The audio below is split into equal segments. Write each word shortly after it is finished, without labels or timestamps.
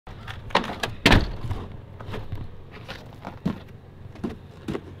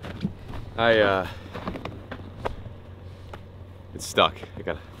It's stuck. I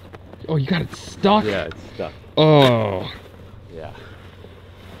gotta. Oh, you got it stuck? Yeah, it's stuck. Oh. Yeah.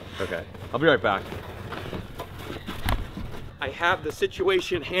 Okay, I'll be right back. I have the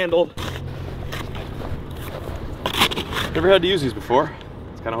situation handled. Never had to use these before.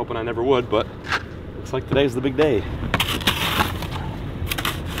 I was kind of hoping I never would, but looks like today's the big day.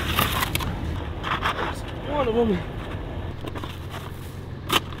 There's one of them.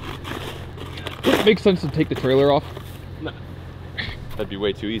 Does it make sense to take the trailer off? No. That'd be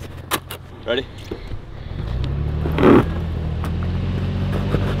way too easy. Ready?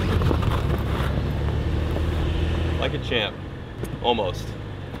 Like a champ. Almost.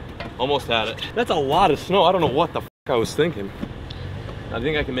 Almost had it. That's a lot of snow. I don't know what the f I was thinking. I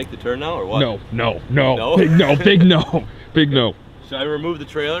think I can make the turn now or what? No, no, no. No? Big no, big no. Big no. Should I remove the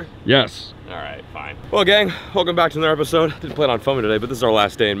trailer? Yes. All right, fine. Well, gang, welcome back to another episode. Didn't plan on filming today, but this is our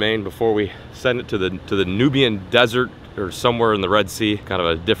last day in Maine before we send it to the Nubian desert or somewhere in the Red Sea. Kind of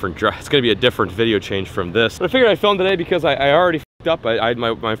a different drive. It's gonna be a different video change from this. But I figured I'd film today because I already f***ed up. I had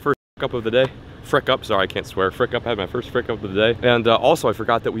my first f*** up of the day. Frick up, sorry, I can't swear. Frick up, I had my first frick up of the day. And also I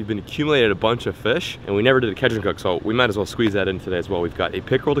forgot that we've been accumulated a bunch of fish and we never did a catch and cook, so we might as well squeeze that in today as well. We've got a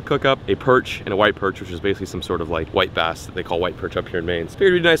pickerel to cook up, a perch, and a white perch, which is basically some sort of like white bass that they call white perch up here in Maine. So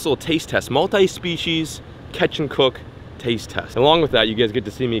figured it'd be a nice little taste test, multi-species, catch and cook, taste test. And along with that, you guys get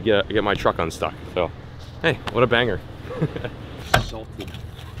to see me get my truck unstuck. So, hey, what a banger. Salted.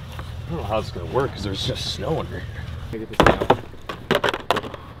 I don't know how it's gonna work because there's just snow under here. Let me get this thing out.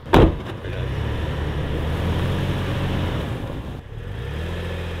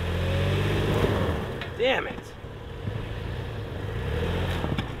 Damn it.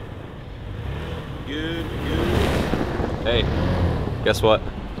 Good, good. Hey, guess what?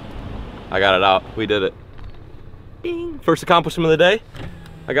 I got it out. We did it. Ding. First accomplishment of the day,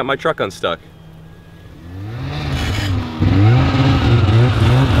 I got my truck unstuck.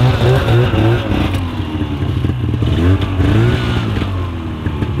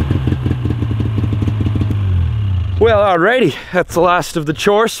 Well, alrighty, that's the last of the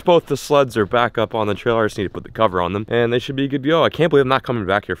chores. Both the sleds are back up on the trailer. I just need to put the cover on them and they should be good to go. I can't believe I'm not coming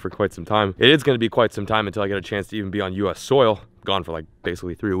back here for quite some time. It is gonna be quite some time until I get a chance to even be on US soil. Gone for like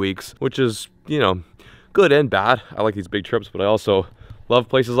basically 3 weeks, which is, you know, good and bad. I like these big trips, but I also love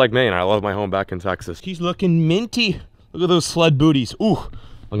places like Maine. I love my home back in Texas. He's looking minty. Look at those sled booties. Ooh,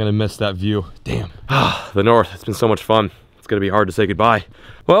 I'm gonna miss that view. Damn. The north, it's been so much fun. It's gonna be hard to say goodbye.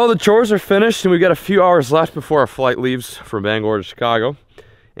 Well, the chores are finished and we've got a few hours left before our flight leaves from Bangor to Chicago.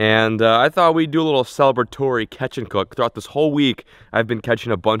 And I thought we'd do a little celebratory catch and cook. Throughout this whole week, I've been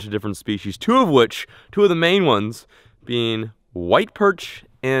catching a bunch of different species, two of the main ones being white perch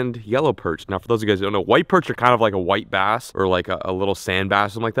and yellow perch. Now, for those of you guys who don't know, white perch are kind of like a white bass or like a little sand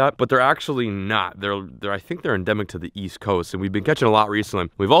bass, something like that, but they're actually not. I think they're endemic to the East Coast, and we've been catching a lot recently.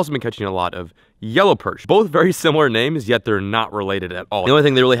 We've also been catching a lot of yellow perch. Both very similar names, yet they're not related at all. The only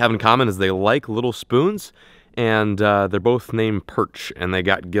thing they really have in common is they like little spoons, and they're both named Perch, and they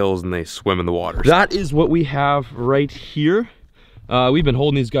got gills and they swim in the water. That is what we have right here. We've been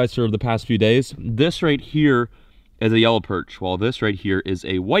holding these guys for the past few days. This right here is a yellow perch, while this right here is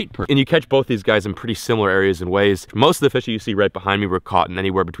a white perch. And you catch both these guys in pretty similar areas and ways. Most of the fish that you see right behind me were caught in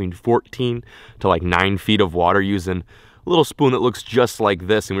anywhere between 14 to like 9 feet of water using a little spoon that looks just like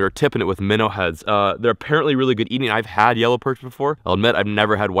this, and we were tipping it with minnow heads. They're apparently really good eating. I've had yellow perch before. I'll admit I've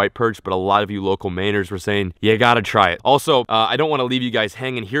never had white perch, but a lot of you local Mainers were saying, you gotta try it. Also, I don't wanna leave you guys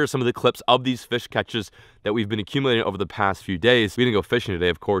hanging. Here are some of the clips of these fish catches that we've been accumulating over the past few days. We didn't go fishing today,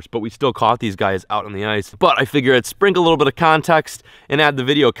 of course, but we still caught these guys out on the ice. But I figure I'd sprinkle a little bit of context and add the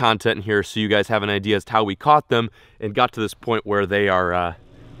video content in here so you guys have an idea as to how we caught them and got to this point where they are,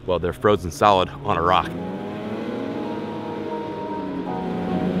 well, they're frozen solid on a rock.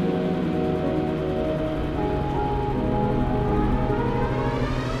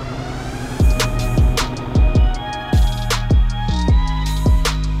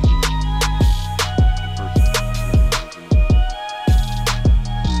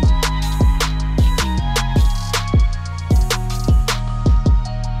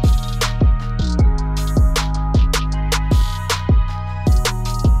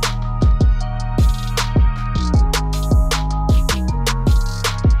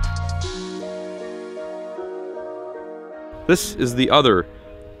 This is the other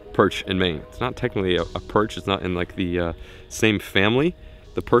perch in Maine. It's not technically a perch. It's not in like the same family,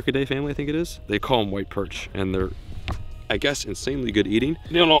 the Perchidae family, I think it is. They call them white perch, and they're, I guess, insanely good eating.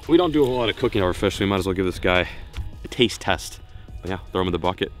 We don't do a whole lot of cooking our fish, so we might as well give this guy a taste test. But yeah, throw him in the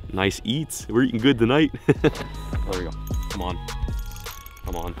bucket. Nice eats. We're eating good tonight. There we go. Come on.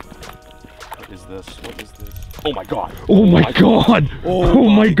 Come on. What is this? What is this? Oh my god. Oh my god. Oh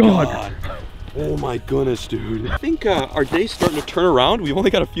my god. Oh my goodness, dude. I think our day's starting to turn around. We've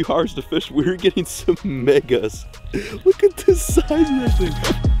only got a few hours to fish. We're getting some megas. Look at the size of that thing.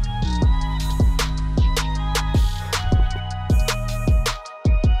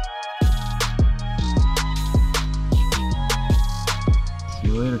 See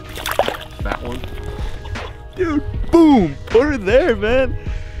you later. Fat one. Dude, boom! Put her there, man.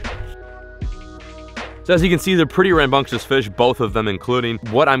 So as you can see, they're pretty rambunctious fish, both of them including.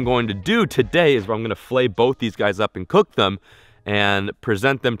 What I'm going to do today is I'm going to fillet both these guys up and cook them and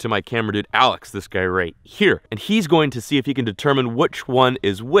present them to my camera dude, Alex, this guy right here. And he's going to see if he can determine which one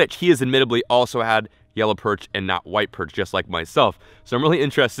is which. He has admittedly also had yellow perch and not white perch, just like myself. So I'm really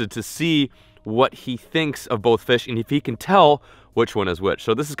interested to see what he thinks of both fish and if he can tell which one is which.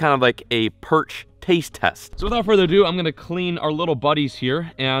 So this is kind of like a perch taste test. So without further ado, I'm gonna clean our little buddies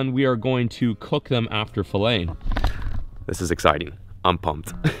here and we are going to cook them after filleting. This is exciting. I'm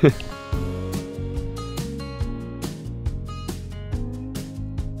pumped.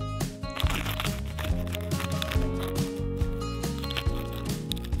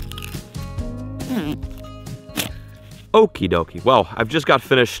 Okie dokie. Well, I've just got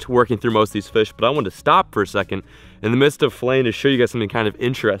finished working through most of these fish, but I wanted to stop for a second in the midst of filleting to show you guys something kind of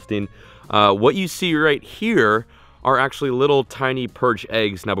interesting. What you see right here are actually little tiny perch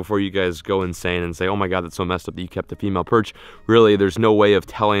eggs. Now, before you guys go insane and say, oh my god, that's so messed up that you kept a female perch, really, there's no way of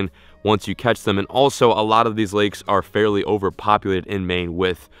telling once you catch them. And also, a lot of these lakes are fairly overpopulated in Maine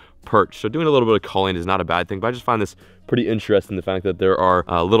with perch. So doing a little bit of culling is not a bad thing, but I just find this pretty interesting, the fact that there are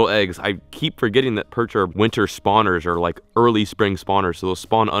little eggs. I keep forgetting that perch are winter spawners or like early spring spawners, so they'll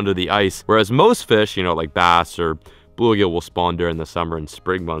spawn under the ice, whereas most fish, you know, like bass or bluegill will spawn during the summer and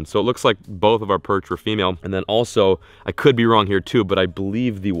spring months. So it looks like both of our perch were female. And then also, I could be wrong here too, but I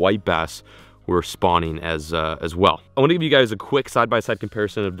believe the white bass were spawning as well. I want to give you guys a quick side-by-side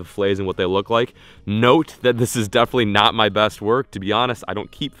comparison of the fillets and what they look like. Note that this is definitely not my best work. To be honest, I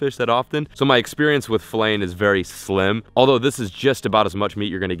don't keep fish that often, so my experience with filleting is very slim. Although this is just about as much meat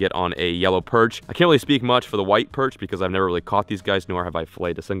you're going to get on a yellow perch. I can't really speak much for the white perch because I've never really caught these guys, nor have I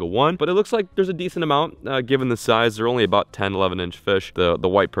filleted a single one. But it looks like there's a decent amount given the size. They're only about 10, 11-inch fish. The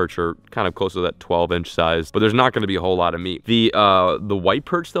white perch are kind of close to that 12-inch size, but there's not going to be a whole lot of meat. The white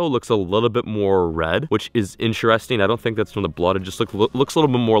perch though looks a little bit more red, which is interesting. I don't think that's from the blood. It just looks a little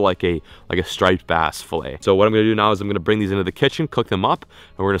bit more like a striped bass fillet. So what I'm gonna do now is I'm gonna bring these into the kitchen, cook them up,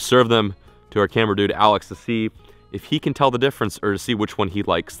 and we're gonna serve them to our camera dude Alex to see if he can tell the difference or to see which one he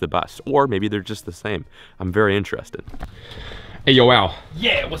likes the best, or maybe they're just the same. I'm very interested. Hey, yo, Al.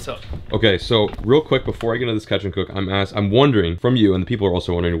 Yeah, what's up? Okay, so real quick before I get into this catch and cook, I'm wondering from you, and the people are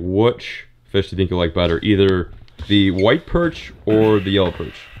also wondering, which fish do you think you like better, either the white perch or the yellow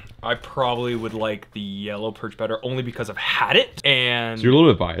perch? I probably would like the yellow perch better, only because I've had it, and so you're a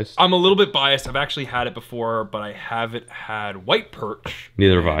little bit biased. I'm a little bit biased. I've actually had it before, but I haven't had white perch.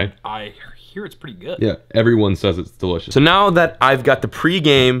 Neither have I. I hear it's pretty good. Yeah, everyone says it's delicious. So now that I've got the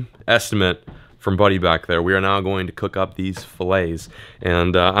pre-game estimate from Buddy back there, we are now going to cook up these fillets,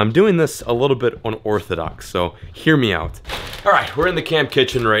 and I'm doing this a little bit unorthodox, so hear me out. All right, we're in the camp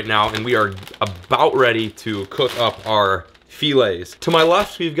kitchen right now, and we are about ready to cook up our fillets. To my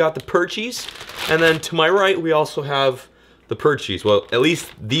left, we've got the perchies, and then to my right, we also have the perchies. Well, at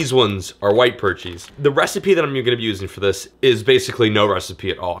least these ones are white perchies. The recipe that I'm gonna be using for this is basically no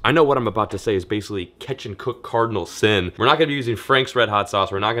recipe at all. I know what I'm about to say is basically catch and cook cardinal sin. We're not gonna be using Frank's Red Hot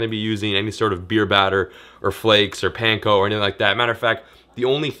sauce. We're not gonna be using any sort of beer batter or flakes or panko or anything like that. Matter of fact, the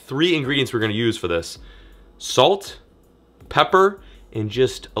only 3 ingredients we're gonna use for this: salt, pepper, and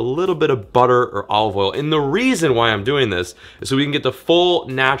just a little bit of butter or olive oil. And the reason why I'm doing this is so we can get the full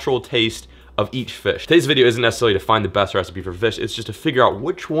natural taste of each fish. Today's video isn't necessarily to find the best recipe for fish, it's just to figure out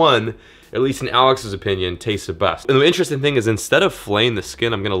which one, at least in Alex's opinion, tastes the best. And the interesting thing is, instead of filleting the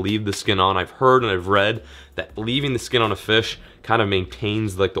skin, I'm gonna leave the skin on. I've heard and I've read that leaving the skin on a fish kind of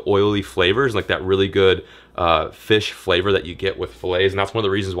maintains like the oily flavors, like that really good fish flavor that you get with fillets. And that's one of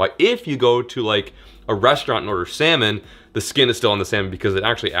the reasons why if you go to like a restaurant and order salmon, the skin is still on the salmon because it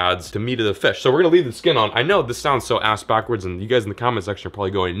actually adds to meat of the fish. So we're gonna leave the skin on. I know this sounds so ass backwards and you guys in the comment section are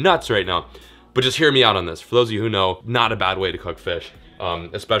probably going nuts right now, but just hear me out on this. For those of you who know, not a bad way to cook fish.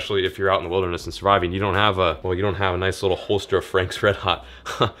 Especially if you're out in the wilderness and surviving. You don't have a nice little holster of Frank's Red Hot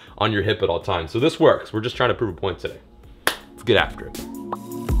on your hip at all times. So this works. We're just trying to prove a point today. Let's get after it.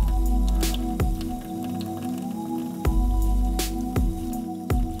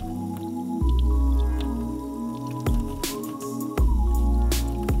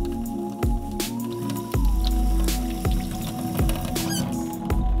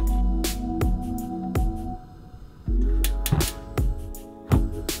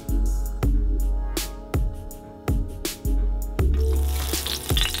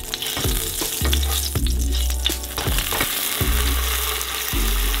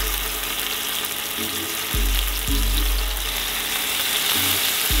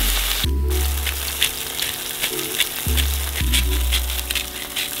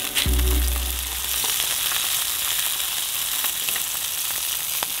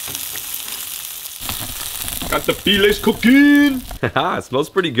 Got the fillets cooking. It smells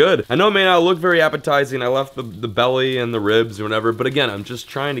pretty good. I know it may not look very appetizing. I left the belly and the ribs or whatever, but again, I'm just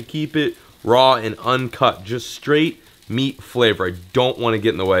trying to keep it raw and uncut, just straight meat flavor. I don't want to get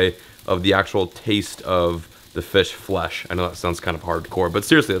in the way of the actual taste of the fish flesh. I know that sounds kind of hardcore, but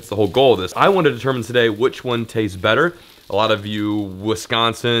seriously, that's the whole goal of this. I want to determine today which one tastes better. A lot of you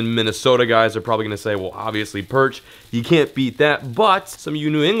Wisconsin, Minnesota guys are probably gonna say, well, obviously perch, you can't beat that. But some of you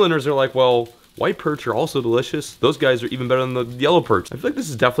New Englanders are like, well, white perch are also delicious. Those guys are even better than the yellow perch. I feel like this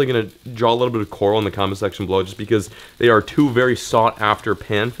is definitely gonna draw a little bit of quarrel in the comment section below just because they are two very sought after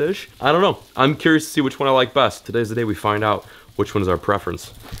panfish. I don't know. I'm curious to see which one I like best. Today's the day we find out which one is our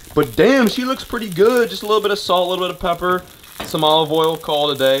preference. But damn, she looks pretty good. Just a little bit of salt, a little bit of pepper, some olive oil, call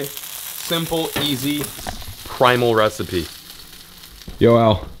it a day. Simple, easy, primal recipe. Yo,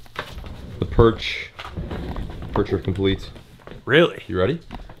 Al, the perch are complete. Really? You ready?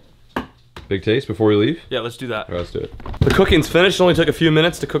 Big taste before we leave? Yeah, let's do that. All right, let's do it. The cooking's finished. It only took a few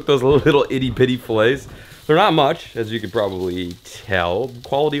minutes to cook those little itty bitty fillets. They're not much, as you could probably tell.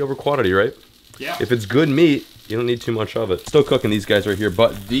 Quality over quantity, right? Yeah. If it's good meat, you don't need too much of it. Still cooking these guys right here,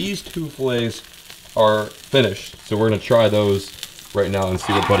 but these two fillets are finished. So we're gonna try those right now and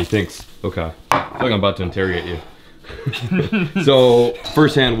see what Buddy thinks. Okay, I feel like I'm about to interrogate you. So,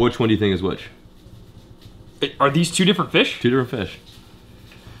 firsthand, which one do you think is which? Are these two different fish? Two different fish.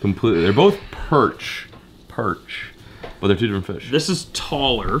 Completely. They're both perch, but they're two different fish. This is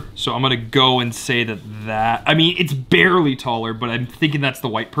taller, so I'm gonna go and say that, I mean, it's barely taller, but I'm thinking that's the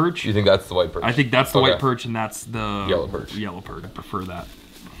white perch. You think that's the white perch? I think that's the white perch and that's the yellow perch. Yellow perch, I prefer that.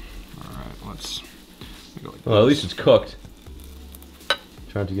 All right, let's go like well, at least it's cooked.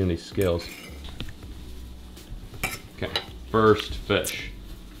 Trying to get any scales. Okay, first fish.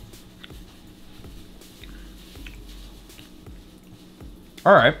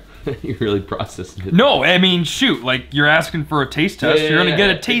 All right. You really processing it. No, I mean, shoot, like you're asking for a taste test. You're gonna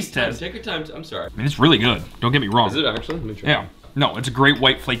get a taste test. Take your time. I'm sorry. I mean, it's really good. Don't get me wrong. Is it actually? Let me try. Yeah. No, it's a great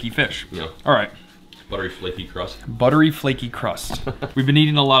white flaky fish. Yeah. All right. Buttery flaky crust. Buttery flaky crust. We've been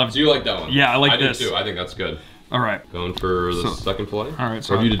eating a lot of. Do you like that one? Yeah, I like this. I do too. I think that's good. All right. Going for the second fillet? All right.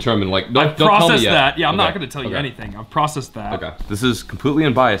 So or have you determined, like, I've processed that. Yeah, I'm not going to tell you okay. anything. I've processed that. Okay. This is completely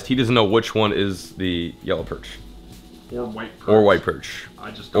unbiased. He doesn't know which one is the yellow perch. Or white perch. Or white perch.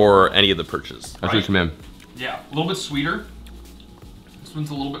 I just or any of the perches. That's what you mean. Yeah, a little bit sweeter. This one's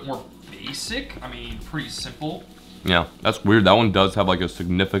a little bit more basic. I mean, pretty simple. Yeah, that's weird. That one does have like a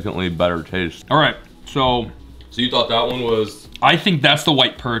significantly better taste. All right, so you thought that one was? I think that's the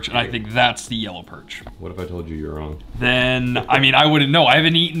white perch, and I think that's the yellow perch. What if I told you you're wrong? Then, I mean, I wouldn't know. I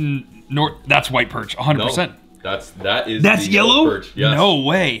haven't eaten, that's white perch, 100%. No, that That's the yellow perch. Yes. No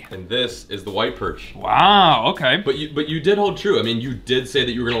way. And this is the white perch. Wow, okay. But you did hold true. I mean, you did say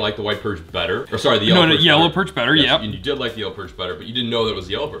that you were gonna like the white perch better. Or sorry, the yellow perch yellow better. perch better, yes, yeah. And you did like the yellow perch better, but you didn't know that it was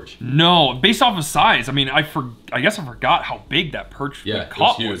the yellow perch. No, based off of size. I mean, I guess I forgot how big that perch we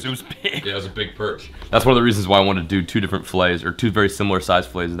caught was. It was big. Yeah, it was a big perch. That's one of the reasons why I wanted to do two different fillets, or two very similar size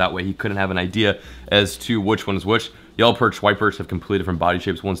fillets. That way he couldn't have an idea as to which one is which. Yellow perch, white perch have completely different body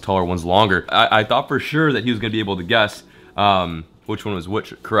shapes. One's taller, one's longer. I thought for sure that he was gonna be able to guess which one was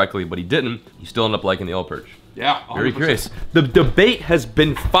which correctly, but he didn't. He still ended up liking the yellow perch. Yeah, 100%. Very curious. The debate has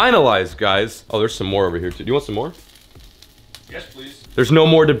been finalized, guys. Oh, there's some more over here too. Do you want some more? Yes, please. There's no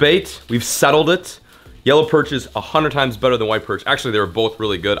more debate. We've settled it. Yellow perch is 100 times better than white perch. Actually, they were both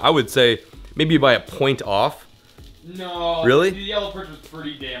really good. I would say maybe by a point off. No. Really? The yellow perch was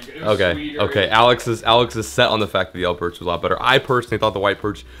pretty damn good. It was Okay. sweeter. Okay. Alex is set on the fact that the yellow perch was a lot better. I personally thought the white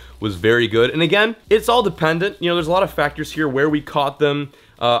perch was very good. And again, it's all dependent. You know, there's a lot of factors here where we caught them.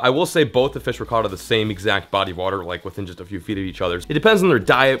 I will say both the fish were caught at the same exact body of water, like within just a few feet of each other. It depends on their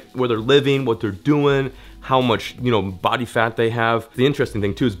diet, where they're living, what they're doing, how much, you know, body fat they have. The interesting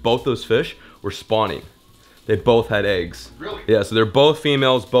thing too is both those fish were spawning. They both had eggs. Really? Yeah, so they're both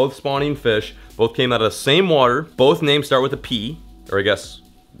females, both spawning fish, both came out of the same water, both names start with a P, or I guess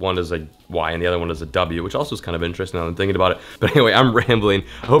one is a Y and the other one is a W, which also is kind of interesting now that I'm thinking about it. But anyway, I'm rambling.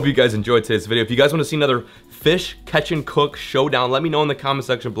 I hope you guys enjoyed today's video. If you guys want to see another fish catch and cook showdown, let me know in the comment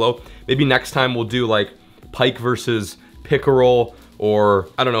section below. Maybe next time we'll do like pike versus pickerel, or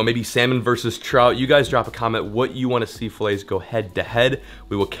I don't know, maybe salmon versus trout. You guys drop a comment what you want to see fillets go head to head.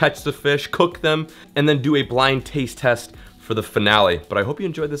 We will catch the fish, cook them, and then do a blind taste test for the finale. But I hope you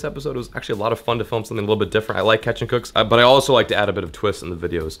enjoyed this episode. It was actually a lot of fun to film something a little bit different. I like catch and cooks, but I also like to add a bit of twist in the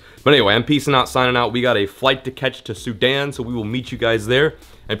videos. But anyway, I'm peacing out, signing out. We got a flight to catch to Sudan, so we will meet you guys there.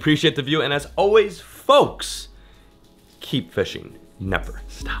 I appreciate the view, and as always, folks, keep fishing. Never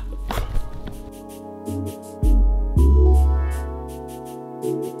stop.